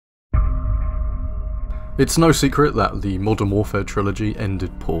It's no secret that the Modern Warfare trilogy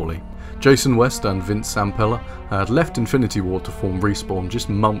ended poorly. Jason West and Vince Zampella had left Infinity Ward to form Respawn just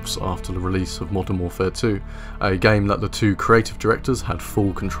months after the release of Modern Warfare 2, a game that the two creative directors had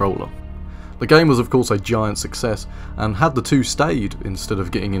full control of. The game was of course a giant success, and had the two stayed instead of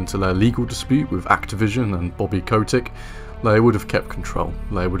getting into their legal dispute with Activision and Bobby Kotick, they would have kept control.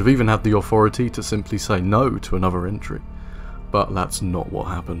 They would have even had the authority to simply say no to another entry. But that's not what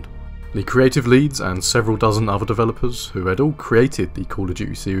happened. The creative leads and several dozen other developers, who had all created the Call of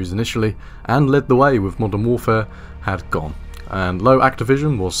Duty series initially and led the way with Modern Warfare, had gone. And though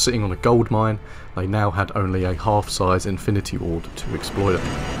Activision was sitting on a gold mine, they now had only a half-size Infinity Ward to exploit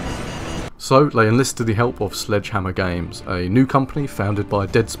it. So they enlisted the help of Sledgehammer Games, a new company founded by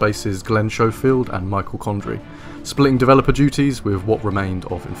Dead Space's Glenn Schofield and Michael Condrey, splitting developer duties with what remained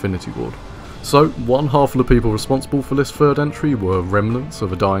of Infinity Ward. So, one half of the people responsible for this third entry were remnants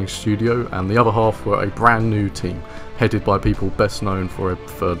of a dying studio, and the other half were a brand new team, headed by people best known for a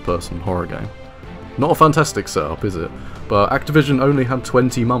third-person horror game. Not a fantastic setup, is it? But Activision only had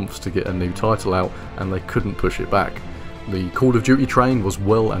 20 months to get a new title out, and they couldn't push it back. The Call of Duty train was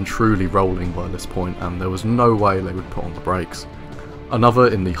well and truly rolling by this point, and there was no way they would put on the brakes. Another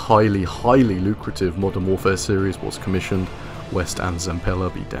in the highly lucrative Modern Warfare series was commissioned. West and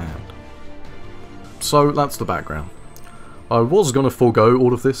Zampella be damned. So that's the background. I was going to forego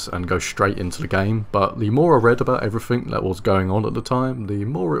all of this and go straight into the game, but the more I read about everything that was going on at the time, the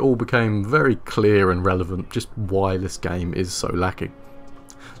more it all became very clear and relevant just why this game is so lacking.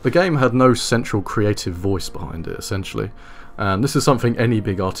 The game had no central creative voice behind it, essentially, and this is something any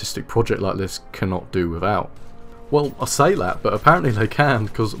big artistic project like this cannot do without. Well, I say that, but apparently they can,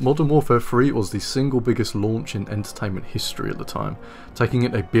 because Modern Warfare 3 was the single biggest launch in entertainment history at the time, taking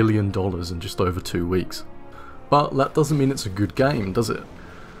it $1 billion in just over 2 weeks. But that doesn't mean it's a good game, does it?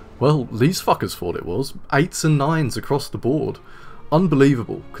 Well, these fuckers thought it was. 8s and 9s across the board.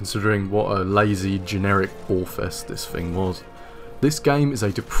 Unbelievable, considering what a lazy, generic ballfest this thing was. This game is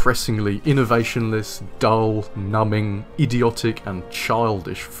a depressingly innovationless, dull, numbing, idiotic and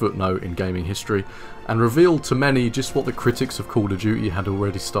childish footnote in gaming history, and revealed to many just what the critics of Call of Duty had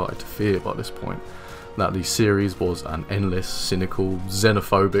already started to fear by this point, that the series was an endless, cynical,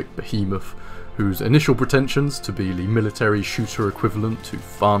 xenophobic behemoth whose initial pretensions to be the military shooter equivalent to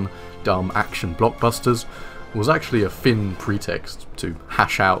fun, dumb action blockbusters was actually a thin pretext to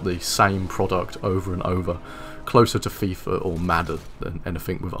hash out the same product over and over, closer to FIFA or Madden than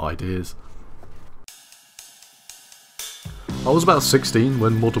anything with ideas. I was about 16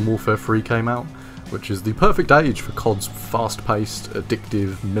 when Modern Warfare 3 came out, which is the perfect age for COD's fast-paced,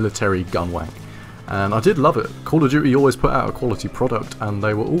 addictive, military gunwank. And I did love it. Call of Duty always put out a quality product, and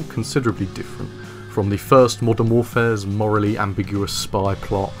they were all considerably different. From the first Modern Warfare's morally ambiguous spy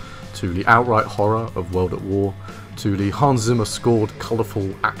plot, to the outright horror of World at War, to the Hans Zimmer scored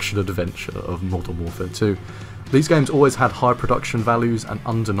colourful action-adventure of Modern Warfare 2. These games always had high production values and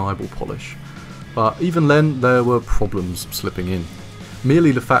undeniable polish. But even then, there were problems slipping in.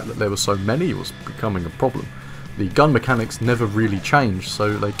 Merely the fact that there were so many was becoming a problem. The gun mechanics never really changed,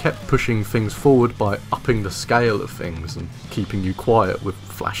 so they kept pushing things forward by upping the scale of things and keeping you quiet with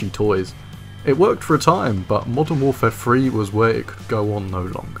flashy toys. It worked for a time, but Modern Warfare 3 was where it could go on no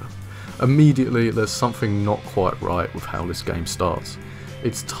longer. Immediately, there's something not quite right with how this game starts.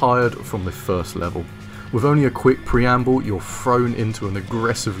 It's tired from the first level. With only a quick preamble, you're thrown into an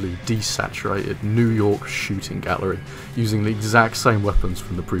aggressively desaturated New York shooting gallery, using the exact same weapons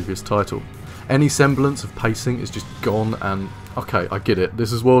from the previous title. Any semblance of pacing is just gone, and okay, I get it,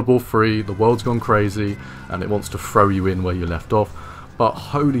 this is World War 3, the world's gone crazy, and it wants to throw you in where you left off, but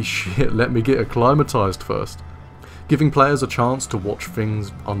holy shit, let me get acclimatized first. Giving players a chance to watch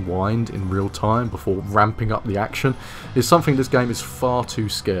things unwind in real time before ramping up the action is something this game is far too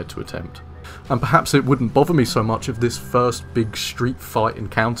scared to attempt. And perhaps it wouldn't bother me so much if this first big street fight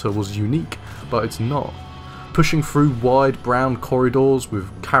encounter was unique, but it's not. Pushing through wide brown corridors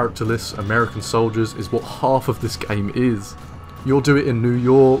with characterless American soldiers is what half of this game is. You'll do it in New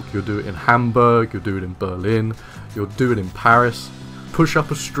York, you'll do it in Hamburg, you'll do it in Berlin, you'll do it in Paris. Push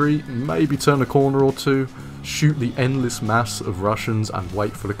up a street, maybe turn a corner or two, shoot the endless mass of Russians and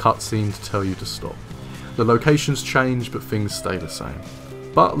wait for the cutscene to tell you to stop. The locations change, but things stay the same.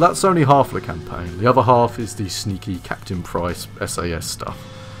 But that's only half of the campaign. The other half is the sneaky Captain Price SAS stuff.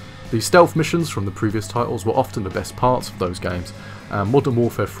 The stealth missions from the previous titles were often the best parts of those games, and Modern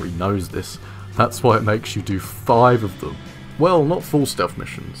Warfare 3 knows this. That's why it makes you do 5 of them. Well, not full stealth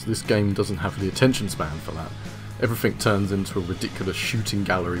missions. This game doesn't have the attention span for that. Everything turns into a ridiculous shooting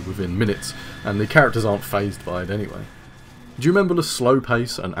gallery within minutes, and the characters aren't fazed by it anyway. Do you remember the slow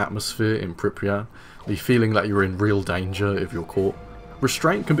pace and atmosphere in Pripyat? The feeling that you're in real danger if you're caught?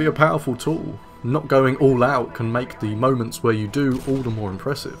 Restraint can be a powerful tool. Not going all out can make the moments where you do all the more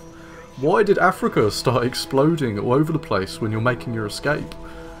impressive. Why did Africa start exploding all over the place when you're making your escape?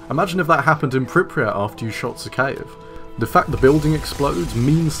 Imagine if that happened in Pripyat after you shot Zakhaev. The fact the building explodes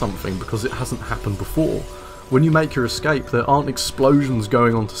means something because it hasn't happened before. When you make your escape, there aren't explosions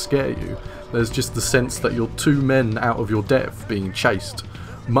going on to scare you. There's just the sense that you're two men out of your depth being chased.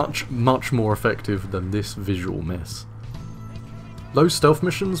 Much, much more effective than this visual mess. Those stealth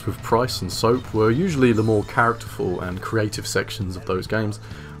missions with Price and Soap were usually the more characterful and creative sections of those games,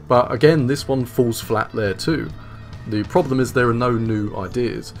 but again this one falls flat there too. The problem is there are no new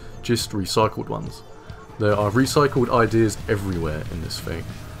ideas, just recycled ones. There are recycled ideas everywhere in this thing.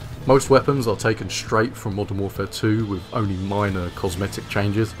 Most weapons are taken straight from Modern Warfare 2 with only minor cosmetic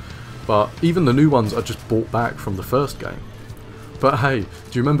changes, but even the new ones are just brought back from the first game. But hey, do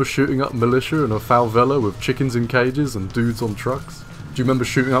you remember shooting up militia in a favela with chickens in cages and dudes on trucks? Do you remember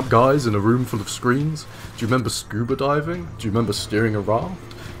shooting up guys in a room full of screens? Do you remember scuba diving? Do you remember steering a raft?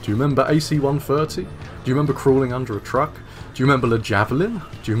 Do you remember AC-130? Do you remember crawling under a truck? Do you remember the javelin?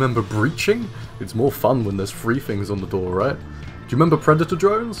 Do you remember breaching? It's more fun when there's free things on the door, right? Do you remember Predator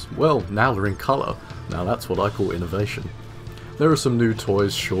drones? Well, now they're in colour. Now that's what I call innovation. There are some new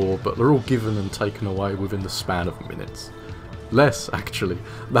toys, sure, but they're all given and taken away within the span of minutes. Less, actually.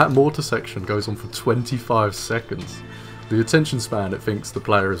 That mortar section goes on for 25 seconds. The attention span it thinks the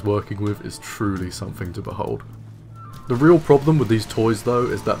player is working with is truly something to behold. The real problem with these toys though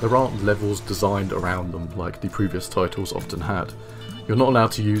is that there aren't levels designed around them like the previous titles often had. You're not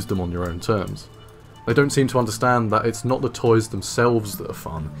allowed to use them on your own terms. They don't seem to understand that it's not the toys themselves that are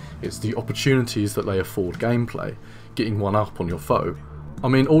fun, it's the opportunities that they afford gameplay, getting one up on your foe. I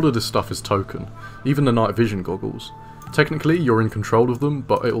mean, all of this stuff is token, even the night vision goggles. Technically you're in control of them,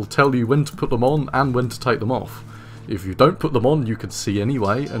 but it'll tell you when to put them on and when to take them off. If you don't put them on, you can see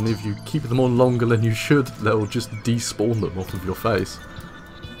anyway, and if you keep them on longer than you should, they'll just despawn them off of your face.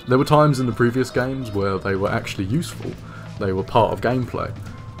 There were times in the previous games where they were actually useful, they were part of gameplay.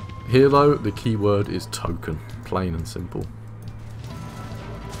 Here though, the key word is token, plain and simple.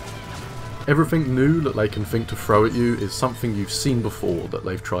 Everything new that they can think to throw at you is something you've seen before that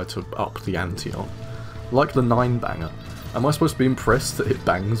they've tried to up the ante on. Like the 9-banger. Am I supposed to be impressed that it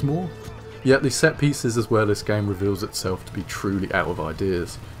bangs more? Yet the set pieces is where this game reveals itself to be truly out of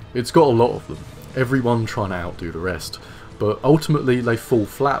ideas. It's got a lot of them, everyone trying to outdo the rest, but ultimately they fall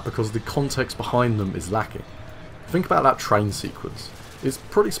flat because the context behind them is lacking. Think about that train sequence. It's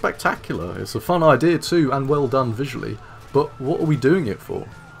pretty spectacular, it's a fun idea too and well done visually, but what are we doing it for?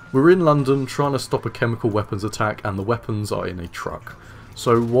 We're in London trying to stop a chemical weapons attack and the weapons are in a truck.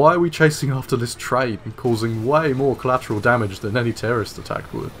 So why are we chasing after this train and causing way more collateral damage than any terrorist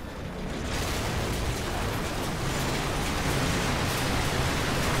attack would?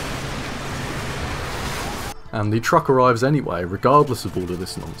 And the truck arrives anyway, regardless of all of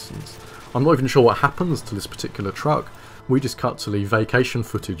this nonsense. I'm not even sure what happens to this particular truck. We just cut to the vacation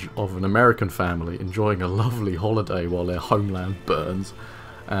footage of an American family enjoying a lovely holiday while their homeland burns,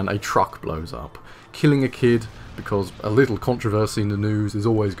 and a truck blows up, killing a kid because a little controversy in the news is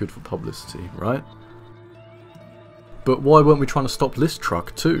always good for publicity, right? But why weren't we trying to stop this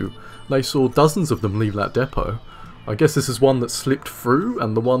truck too? They saw dozens of them leave that depot. I guess this is one that slipped through,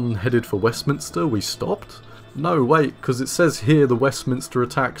 and the one headed for Westminster we stopped? No, wait, because it says here the Westminster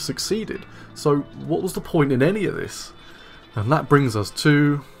attack succeeded. So what was the point in any of this? And that brings us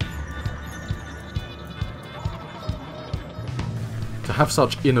to... To have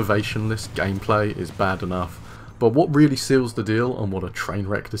such innovationless gameplay is bad enough, but what really seals the deal on what a train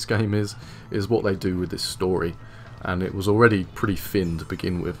wreck this game is what they do with this story, and it was already pretty thin to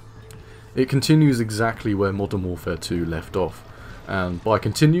begin with. It continues exactly where Modern Warfare 2 left off. And by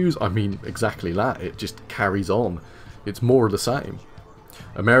continues, I mean exactly that, it just carries on. It's more of the same.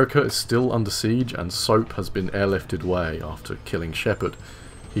 America is still under siege and Soap has been airlifted away after killing Shepard.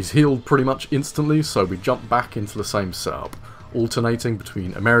 He's healed pretty much instantly, so we jump back into the same setup, alternating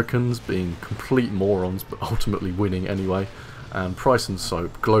between Americans being complete morons but ultimately winning anyway, and Price and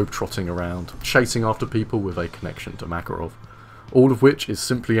Soap globe-trotting around, chasing after people with a connection to Makarov. All of which is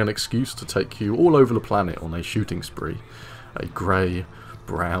simply an excuse to take you all over the planet on a shooting spree. A grey,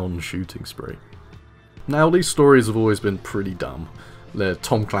 brown shooting spree. Now, these stories have always been pretty dumb. They're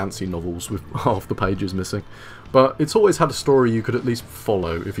Tom Clancy novels with half the pages missing, but it's always had a story you could at least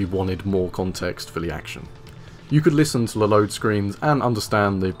follow if you wanted more context for the action. You could listen to the load screens and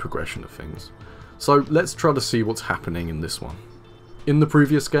understand the progression of things. So let's try to see what's happening in this one. In the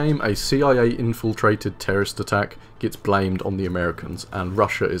previous game, a CIA-infiltrated terrorist attack gets blamed on the Americans, and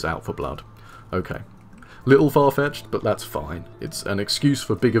Russia is out for blood. Okay. Little far-fetched, but that's fine. It's an excuse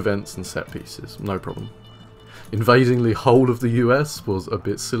for big events and set pieces, no problem. Invading the whole of the US was a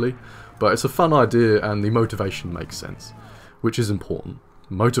bit silly, but it's a fun idea and the motivation makes sense, which is important.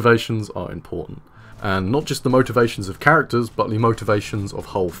 Motivations are important. And not just the motivations of characters, but the motivations of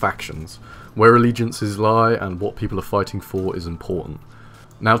whole factions. Where allegiances lie and what people are fighting for is important.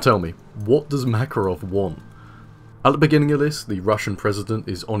 Now tell me, what does Makarov want? At the beginning of this, the Russian president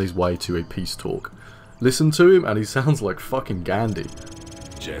is on his way to a peace talk. Listen to him and he sounds like fucking Gandhi.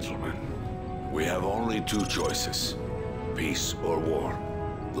 Gentlemen, we have only two choices. Peace or war.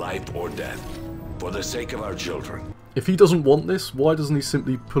 Life or death. For the sake of our children. If he doesn't want this, why doesn't he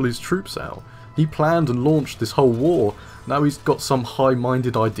simply pull his troops out? He planned and launched this whole war, now he's got some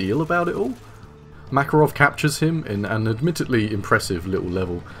high-minded ideal about it all? Makarov captures him in an admittedly impressive little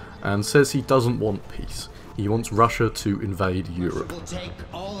level, and says he doesn't want peace. He wants Russia to invade Europe. We'll take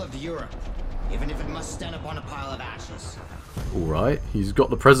all of Europe, even if it must stand upon a pile of ashes. Alright, he's got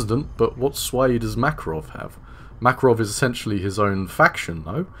the president, but what sway does Makarov have? Makarov is essentially his own faction,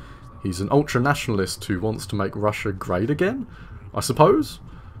 no? He's an ultra-nationalist who wants to make Russia great again, I suppose?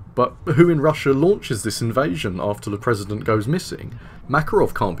 But who in Russia launches this invasion after the president goes missing?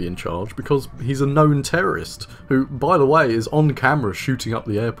 Makarov can't be in charge because he's a known terrorist, who, by the way, is on camera shooting up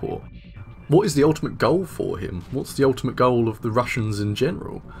the airport. What is the ultimate goal for him? What's the ultimate goal of the Russians in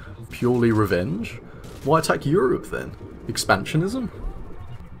general? Purely revenge? Why attack Europe then? Expansionism?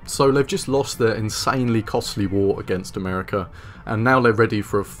 So they've just lost their insanely costly war against America, and now they're ready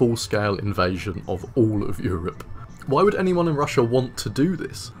for a full-scale invasion of all of Europe. Why would anyone in Russia want to do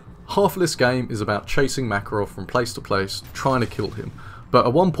this? Half of this game is about chasing Makarov from place to place, trying to kill him, but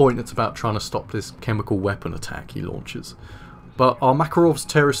at one point it's about trying to stop this chemical weapon attack he launches. But are Makarov's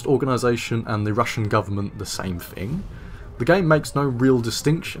terrorist organisation and the Russian government the same thing? The game makes no real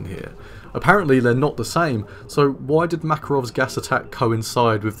distinction here. Apparently they're not the same, so why did Makarov's gas attack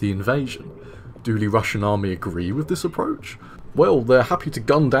coincide with the invasion? Do the Russian army agree with this approach? Well, they're happy to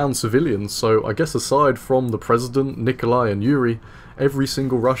gun down civilians, so I guess aside from the president, Nikolai and Yuri, every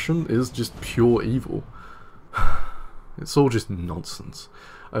single Russian is just pure evil. It's all just nonsense.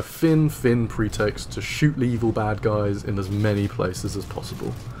 A thin pretext to shoot the evil bad guys in as many places as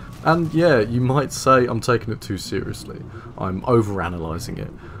possible. And yeah, you might say I'm taking it too seriously. I'm overanalyzing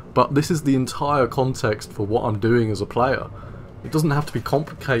it. But this is the entire context for what I'm doing as a player. It doesn't have to be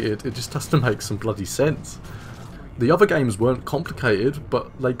complicated, it just has to make some bloody sense. The other games weren't complicated,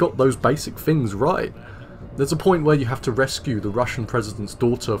 but they got those basic things right. There's a point where you have to rescue the Russian president's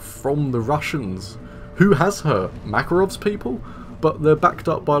daughter from the Russians. Who has her? Makarov's people? But they're backed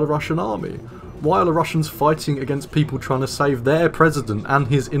up by the Russian army. Why are the Russians fighting against people trying to save their president and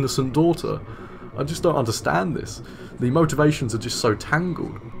his innocent daughter? I just don't understand this. The motivations are just so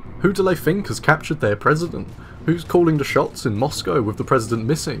tangled. Who do they think has captured their president? Who's calling the shots in Moscow with the president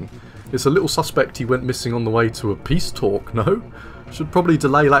missing? It's a little suspect he went missing on the way to a peace talk, no? Should probably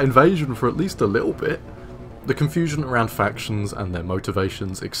delay that invasion for at least a little bit. The confusion around factions and their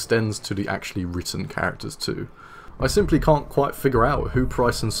motivations extends to the actually written characters too. I simply can't quite figure out who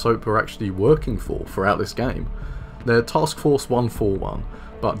Price and Soap are actually working for throughout this game. They're Task Force 141,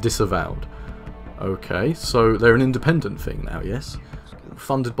 but disavowed. Okay, so they're an independent thing now, yes?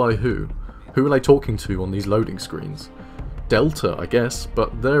 Funded by who? Who are they talking to on these loading screens? Delta, I guess,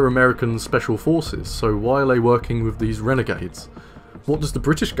 but they're American Special Forces, so why are they working with these renegades? What does the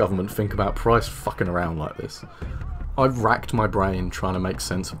British government think about Price fucking around like this? I've racked my brain trying to make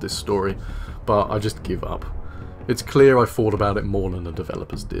sense of this story, but I just give up. It's clear I thought about it more than the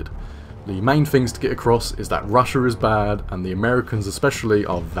developers did. The main things to get across is that Russia is bad, and the Americans especially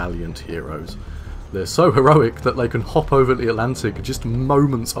are valiant heroes. They're so heroic that they can hop over the Atlantic just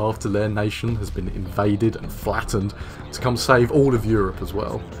moments after their nation has been invaded and flattened to come save all of Europe as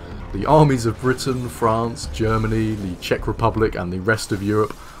well. The armies of Britain, France, Germany, the Czech Republic and the rest of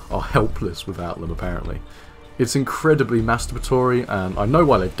Europe are helpless without them apparently. It's incredibly masturbatory, and I know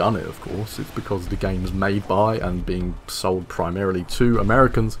why they've done it of course. It's because the game's made by and being sold primarily to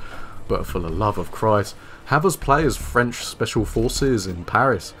Americans, but for the love of Christ, have us play as French Special Forces in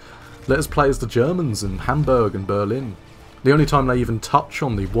Paris. Let us play as the Germans in Hamburg and Berlin. The only time they even touch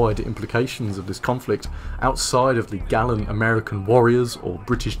on the wider implications of this conflict outside of the gallant American warriors or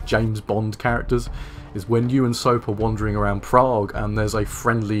British James Bond characters is when you and Soap are wandering around Prague and there's a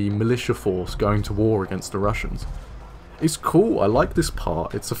friendly militia force going to war against the Russians. It's cool, I like this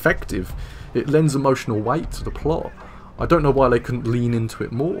part, it's effective, it lends emotional weight to the plot. I don't know why they couldn't lean into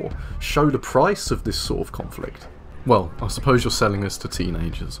it more, show the price of this sort of conflict. Well, I suppose you're selling this to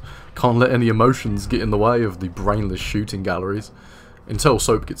teenagers. Can't let any emotions get in the way of the brainless shooting galleries. Until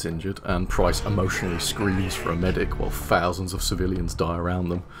Soap gets injured, and Price emotionally screams for a medic while thousands of civilians die around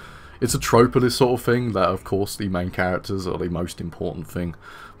them. It's a trope of this sort of thing, that of course the main characters are the most important thing,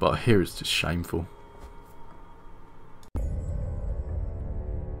 but here it's just shameful.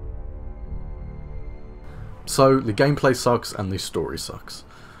 So, the gameplay sucks and the story sucks.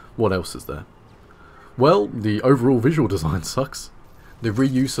 What else is there? Well, the overall visual design sucks. The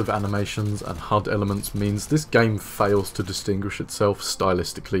reuse of animations and HUD elements means this game fails to distinguish itself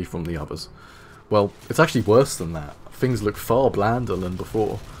stylistically from the others. Well, it's actually worse than that. Things look far blander than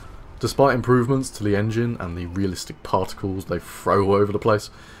before. Despite improvements to the engine and the realistic particles they throw all over the place,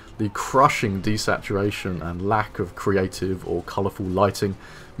 the crushing desaturation and lack of creative or colourful lighting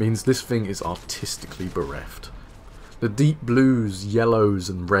means this thing is artistically bereft. The deep blues, yellows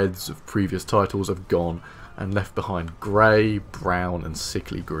and reds of previous titles have gone and left behind grey, brown and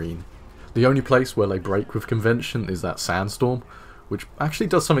sickly green. The only place where they break with convention is that sandstorm, which actually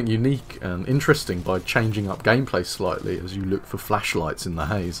does something unique and interesting by changing up gameplay slightly as you look for flashlights in the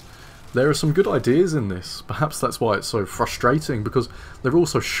haze. There are some good ideas in this, perhaps that's why it's so frustrating, because they're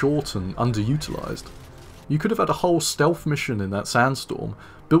also short and underutilised. You could have had a whole stealth mission in that sandstorm,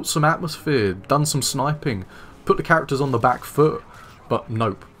 built some atmosphere, done some sniping, put the characters on the back foot, but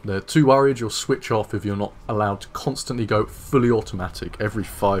nope, they're too worried you'll switch off if you're not allowed to constantly go fully automatic every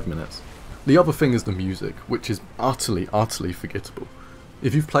 5 minutes. The other thing is the music, which is utterly forgettable.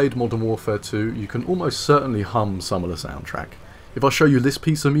 If you've played Modern Warfare 2, you can almost certainly hum some of the soundtrack. If I show you this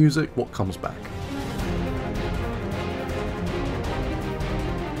piece of music, what comes back?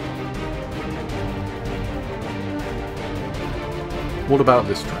 What about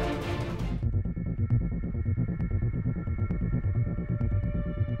this track?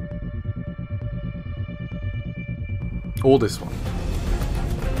 Or this one?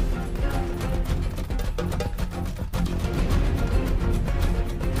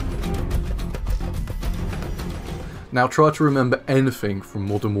 Now try to remember anything from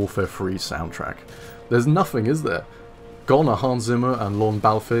Modern Warfare 3's soundtrack. There's nothing, is there? Gone are Hans Zimmer and Lorne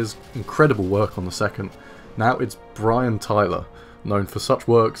Balfe's incredible work on the second. Now it's Brian Tyler, known for such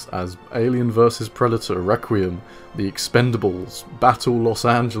works as Alien vs Predator, Requiem, The Expendables, Battle Los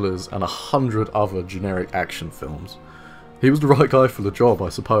Angeles and 100 other generic action films. He was the right guy for the job, I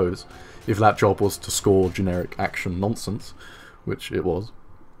suppose, if that job was to score generic action nonsense, which it was.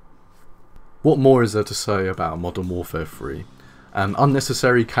 What more is there to say about Modern Warfare 3? An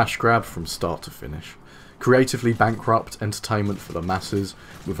unnecessary cash grab from start to finish. Creatively bankrupt entertainment for the masses,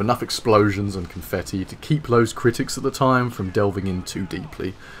 with enough explosions and confetti to keep those critics at the time from delving in too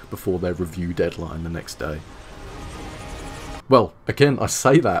deeply before their review deadline the next day. Well, again, I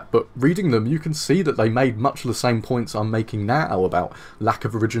say that, but reading them you can see that they made much of the same points I'm making now about lack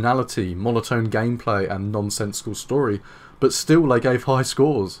of originality, monotone gameplay and nonsensical story, but still they gave high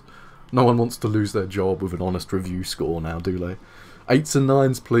scores. No one wants to lose their job with an honest review score now, do they? 8s and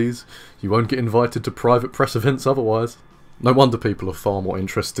 9s please, you won't get invited to private press events otherwise. No wonder people are far more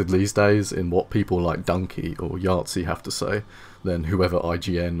interested these days in what people like Dunkey or Yahtzee have to say than whoever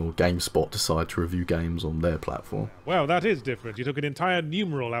IGN or GameSpot decide to review games on their platform. Well, that is different. You took an entire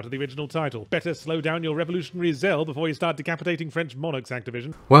numeral out of the original title. Better slow down your revolutionary zeal before you start decapitating French monarchs,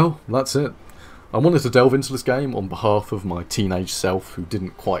 Activision. Well, that's it. I wanted to delve into this game on behalf of my teenage self who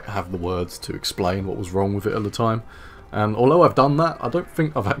didn't quite have the words to explain what was wrong with it at the time, and although I've done that, I don't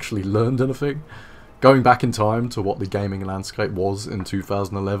think I've actually learned anything. Going back in time to what the gaming landscape was in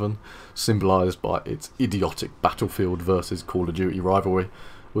 2011, symbolised by its idiotic Battlefield versus Call of Duty rivalry,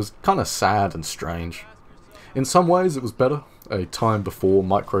 was kinda sad and strange. In some ways it was better, a time before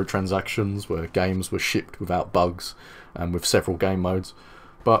microtransactions where games were shipped without bugs and with several game modes.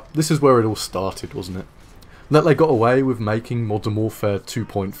 But this is where it all started, wasn't it? That they got away with making Modern Warfare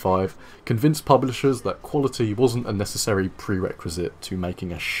 2.5 convinced publishers that quality wasn't a necessary prerequisite to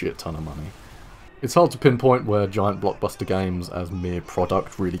making a shit ton of money. It's hard to pinpoint where giant blockbuster games as mere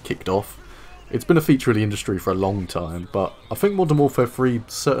product really kicked off. It's been a feature of the industry for a long time, but I think Modern Warfare 3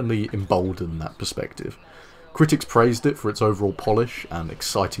 certainly emboldened that perspective. Critics praised it for its overall polish and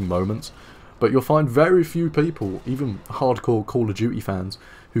exciting moments, but you'll find very few people, even hardcore Call of Duty fans,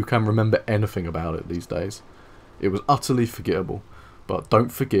 who can remember anything about it these days. It was utterly forgettable, but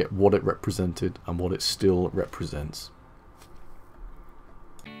don't forget what it represented and what it still represents.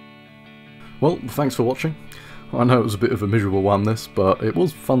 Well, thanks for watching. I know it was a bit of a miserable one this, but it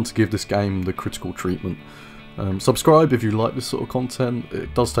was fun to give this game the critical treatment. Subscribe if you like this sort of content.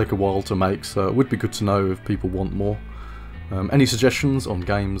 It does take a while to make, so it would be good to know if people want more. Any suggestions on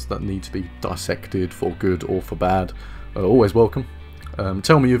games that need to be dissected for good or for bad are always welcome.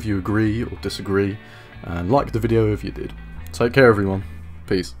 Tell me if you agree or disagree, and like the video if you did. Take care everyone.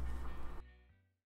 Peace.